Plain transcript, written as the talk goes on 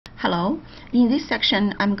Hello. In this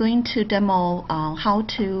section, I'm going to demo how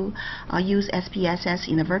to use SPSS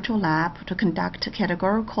in the virtual lab to conduct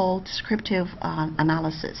categorical descriptive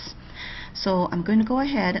analysis. So I'm going to go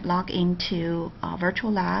ahead and log into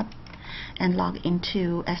virtual lab and log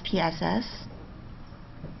into SPSS.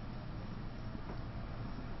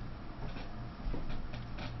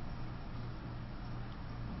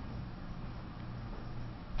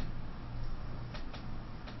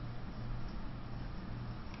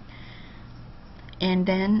 And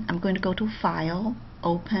then I'm going to go to File,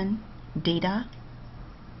 Open, Data.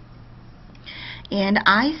 And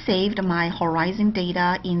I saved my Horizon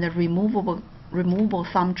data in the removable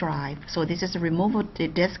thumb drive. So this is a removable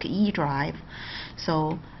disk E drive.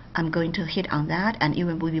 So I'm going to hit on that, and you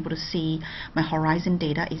will be able to see my Horizon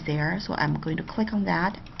data is there. So I'm going to click on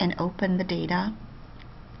that and open the data.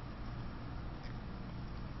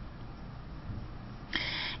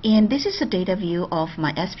 And this is a data view of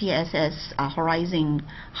my SPSS Horizon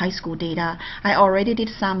High School data. I already did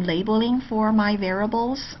some labeling for my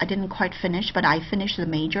variables. I didn't quite finish, but I finished the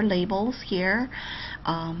major labels here.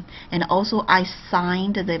 And also I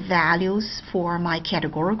assigned the values for my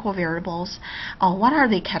categorical variables. What are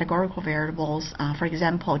the categorical variables? For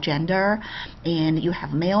example, gender, and you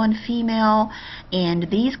have male and female, and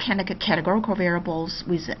these kind of categorical variables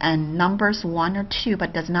with numbers 1 or 2,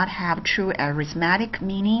 but does not have true arithmetic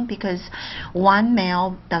meaning, because one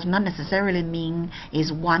male does not necessarily mean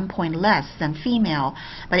is 1 point less than female,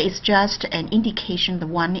 but it's just an indication that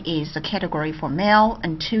 1 is a category for male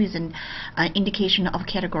and 2 is an indication of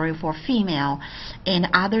category for female. And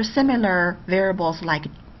other similar variables like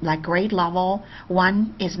grade level,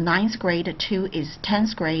 1 is 9th grade, 2 is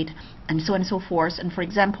 10th grade, and so on and so forth. And for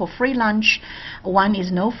example, free lunch, 1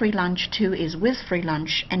 is no free lunch, 2 is with free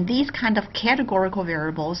lunch. And these kind of categorical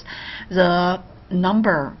variables, the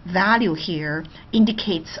number value here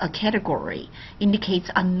indicates a category,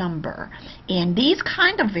 indicates a number. And these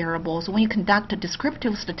kind of variables, when you conduct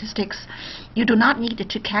descriptive statistics, you do not need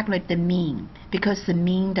to calculate the mean, because the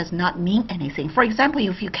mean does not mean anything. For example,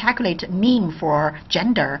 if you calculate mean for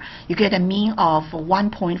gender, you get a mean of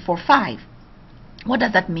 1.45. What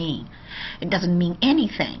does that mean? It doesn't mean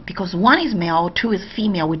anything, because 1 is male, 2 is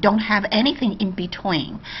female. We don't have anything in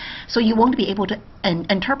between. So you won't be able to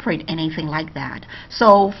interpret anything like that.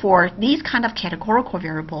 So for these kind of categorical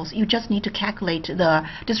variables, you just need to calculate the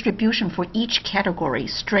distribution for each category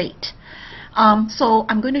straight. So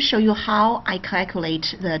I'm going to show you how I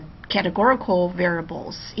calculate the categorical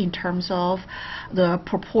variables in terms of the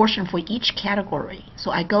proportion for each category.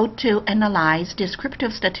 So I go to Analyze,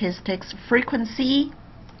 Descriptive Statistics, Frequency.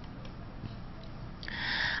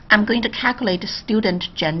 I'm going to calculate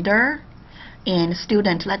student gender and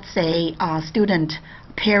student, let's say, student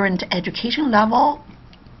parent education level.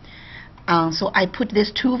 So I put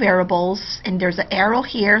these two variables, and there's an arrow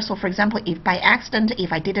here. So for example, if by accident,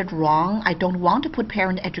 if I did it wrong, I don't want to put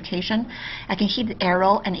parent education, I can hit the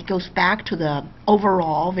arrow and it goes back to the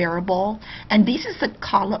overall variable. And this is the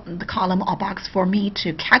column or box for me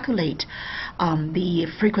to calculate the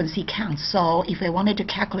frequency count. So if I wanted to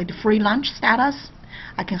calculate the free lunch status,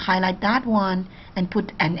 I can highlight that one and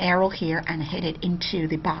put an arrow here and hit it into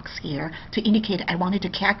the box here to indicate I wanted to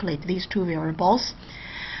calculate these two variables.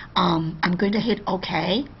 I'm going to hit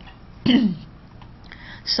OK.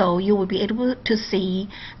 So you will be able to see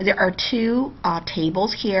there are two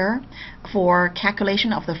tables here for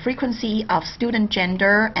calculation of the frequency of student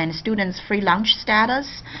gender and students' free lunch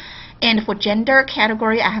status. And for gender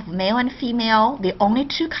category, I have male and female. The only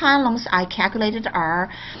two columns I calculated are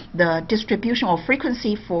the distribution or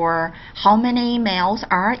frequency for how many males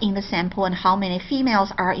are in the sample and how many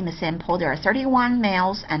females are in the sample. There are 31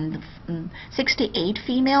 males and 68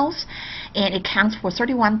 females, and it counts for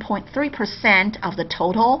 31.3% of the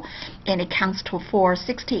total, and it counts for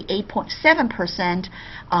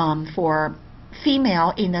 68.7% for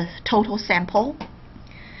female in the total sample,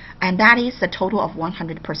 and that is the total of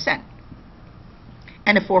 100%.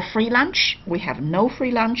 And for free lunch, we have no free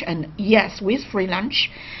lunch and yes with free lunch,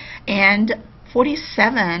 and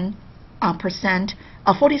 47 participants,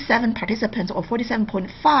 or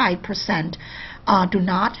 47.5%, do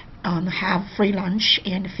not have free lunch,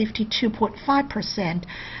 and 52.5%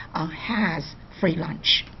 has free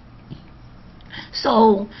lunch.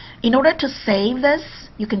 So in order to save this,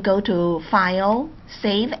 you can go to File,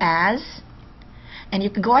 Save As, and you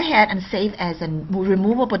can go ahead and save as a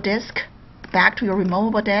removable disk, back to your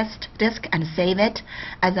removable disk and save it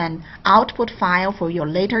as an output file for your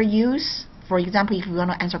later use. For example, if you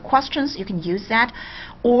want to answer questions, you can use that.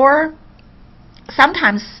 Or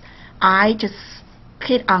sometimes I just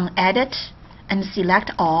hit on Edit and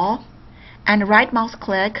select All, and right mouse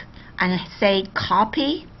click and say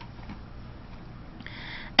copy,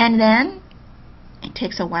 and then it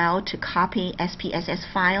takes a while to copy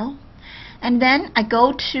SPSS file, and then I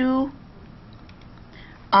go to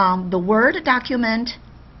the Word document,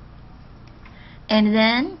 and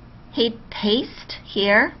then hit paste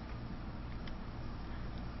here.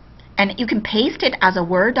 And you can paste it as a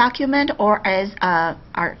Word document or as a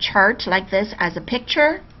chart like this as a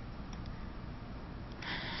picture.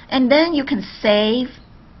 And then you can save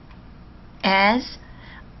as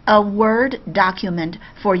a Word document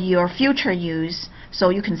for your future use. So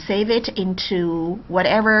you can save it into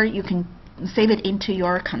whatever, you can save it into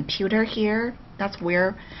your computer here. That's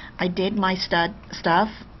where I did my stuff.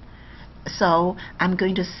 So I'm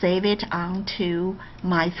going to save it onto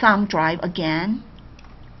my thumb drive again.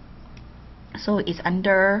 So it's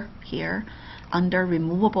under here, under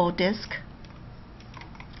removable disk.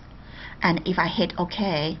 And if I hit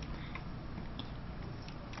OK,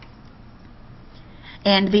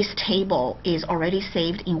 and this table is already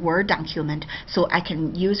saved in Word document, so I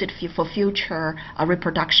can use it for future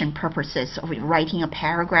reproduction purposes, of writing a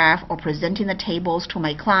paragraph or presenting the tables to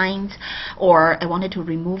my clients, or I wanted to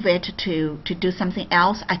remove it to do something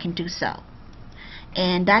else, I can do so.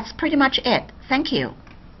 And that's pretty much it. Thank you.